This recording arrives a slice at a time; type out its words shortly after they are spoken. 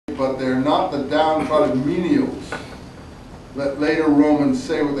but they're not the downtrodden menials. Let later Romans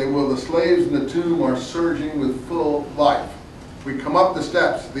say what they will. The slaves in the tomb are surging with full life. We come up the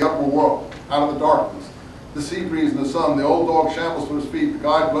steps, the upper world, out of the darkness. The sea breeze and the sun, the old dog shambles to his feet, the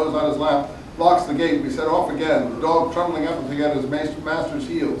guide blows out his lamp, locks the gate, we set off again, the dog trundling up to get his master's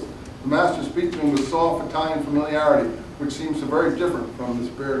heels. The master speaks to him with soft Italian familiarity, which seems so very different from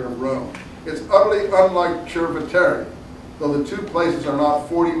the spirit of Rome. It's utterly unlike Cerveteri, though the two places are not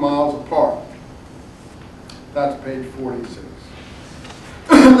 40 miles apart. That's page 46.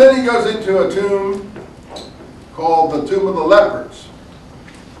 Then he goes into a tomb called the Tomb of the Leopards.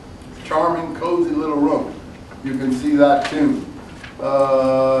 Charming, cozy little room. You can see that tomb.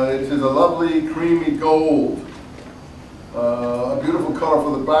 It is a lovely creamy gold. A beautiful color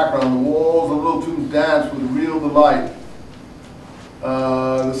for the background. The walls of the little tomb dance with real delight.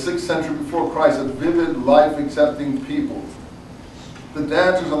 The 6th century before Christ, a vivid, life-accepting people. The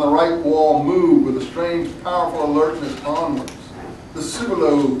dancers on the right wall move with a strange, powerful alertness onwards. The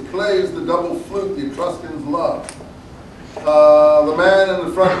Cibolo plays the double flute the Etruscans love. The man in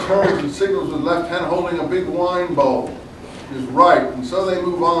the front turns and signals with left hand holding a big wine bowl. His right, and so they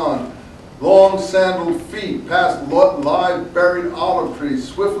move on. Long sandaled feet past live buried olive trees,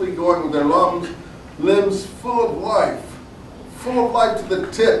 swiftly going with their limbs full of life to the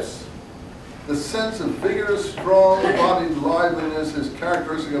tips. The sense of vigorous, strong-bodied liveliness is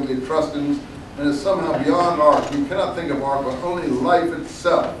characteristic of the Etruscans and is somehow beyond art. We cannot think of art, but only life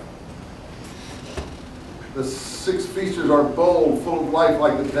itself. The 6 feasters are bold, full of life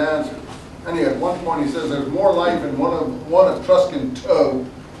like the dancers. And at one point he says there's more life in one Etruscan toe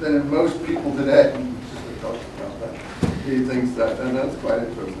than in most people today. He thinks that, and that's quite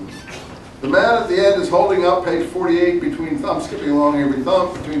interesting. The man at the end is holding up page 48 between thumb, skipping along here,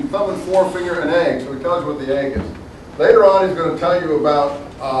 between thumb and forefinger and egg. So he tells you what the egg is. Later on he's going to tell you about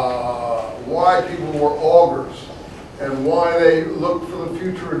why people were augurs and why they looked for the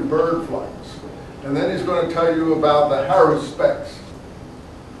future in bird flights. And then he's going to tell you about the haruspex.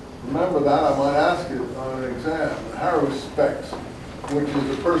 Remember that, I might ask you on an exam. The haruspex, which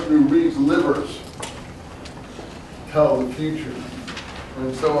is a person who reads livers, tell the future.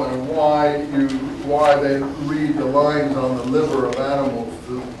 And so on, why they read the lines on the liver of animals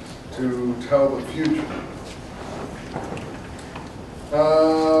to tell the future.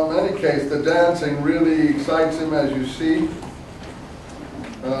 In any case, the dancing really excites him, as you see.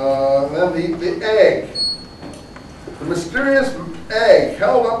 Then the egg. The mysterious egg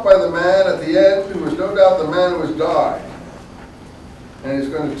held up by the man at the end, who was no doubt the man who has died. And he's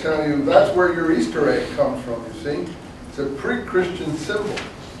going to tell you that's where your Easter egg comes from, you see. It's a pre-Christian symbol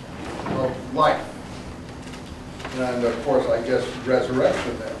of life. And of course, I guess,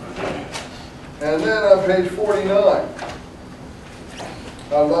 resurrection there. And then on page 49,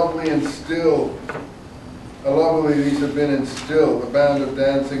 how lovely and still, how lovely these have been and still, the band of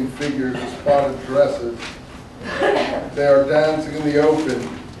dancing figures, the spotted dresses. They are dancing in the open.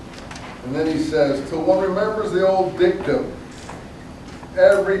 And then he says, till one remembers the old dictum,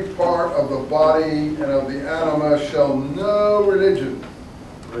 every part of the body and of the anima shall know religion,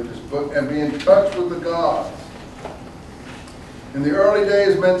 religious book, and be in touch with the gods. In the early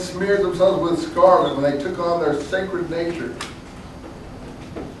days, men smeared themselves with scarlet when they took on their sacred nature.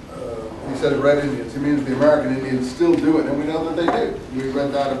 He said red Indians. He means the American Indians still do it, and we know that they do. We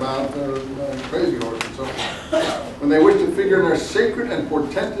read that about Crazy Horse and so on. When they wish to figure in their sacred and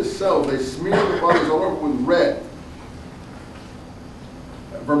portentous selves, they smear their bodies all over with red.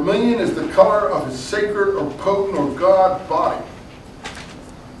 Vermilion is the color of his sacred or potent or god body.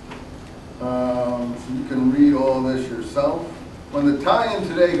 So you can read all this yourself. When the Italian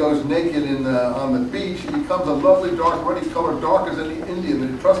today goes naked on the beach, he becomes a lovely dark, ruddy color, dark as any Indian.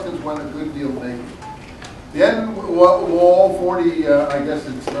 The Etruscans went a good deal naked. The end wall, 40, I guess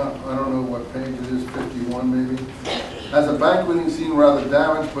it's not, I don't know what page it is, 51 maybe, has a banqueting scene rather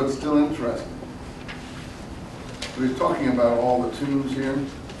damaged but still interesting. So he's talking about all the tombs here.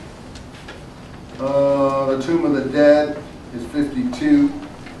 The Tomb of the Dead is 52.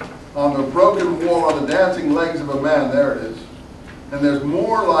 On the broken wall are the dancing legs of a man, there it is. And there's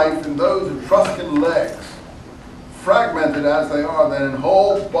more life in those Etruscan legs, fragmented as they are, than in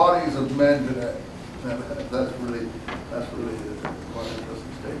whole bodies of men today. That's really quite an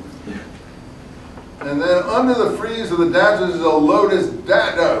interesting statement. And then under the frieze of the dancers is a lotus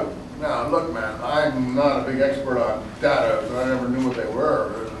dado. Now look, man, I'm not a big expert on dados, and I never knew what they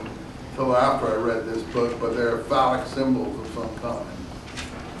were until after I read this book, but they're phallic symbols of some kind.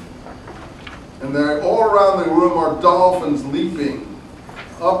 And there, all around the room are dolphins leaping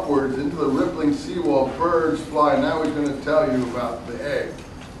upwards into the rippling seawall. Birds fly. Now he's going to tell you about the egg.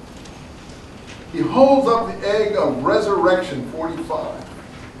 He holds up the egg of resurrection, 45,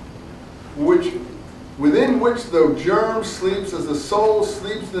 within which the germ sleeps as the soul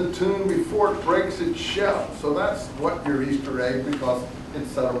sleeps in the tomb before it breaks its shell. So that's what your Easter egg, because it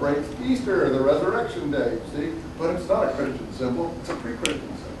celebrates Easter, the resurrection day, see? But it's not a Christian symbol, it's a pre-Christian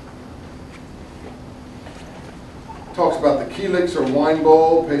symbol. Talks about the calyx or wine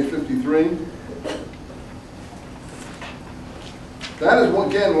bowl, page 53. That is,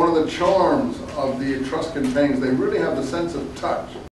 again, one of the charms of the Etruscan paintings. They really have the sense of touch.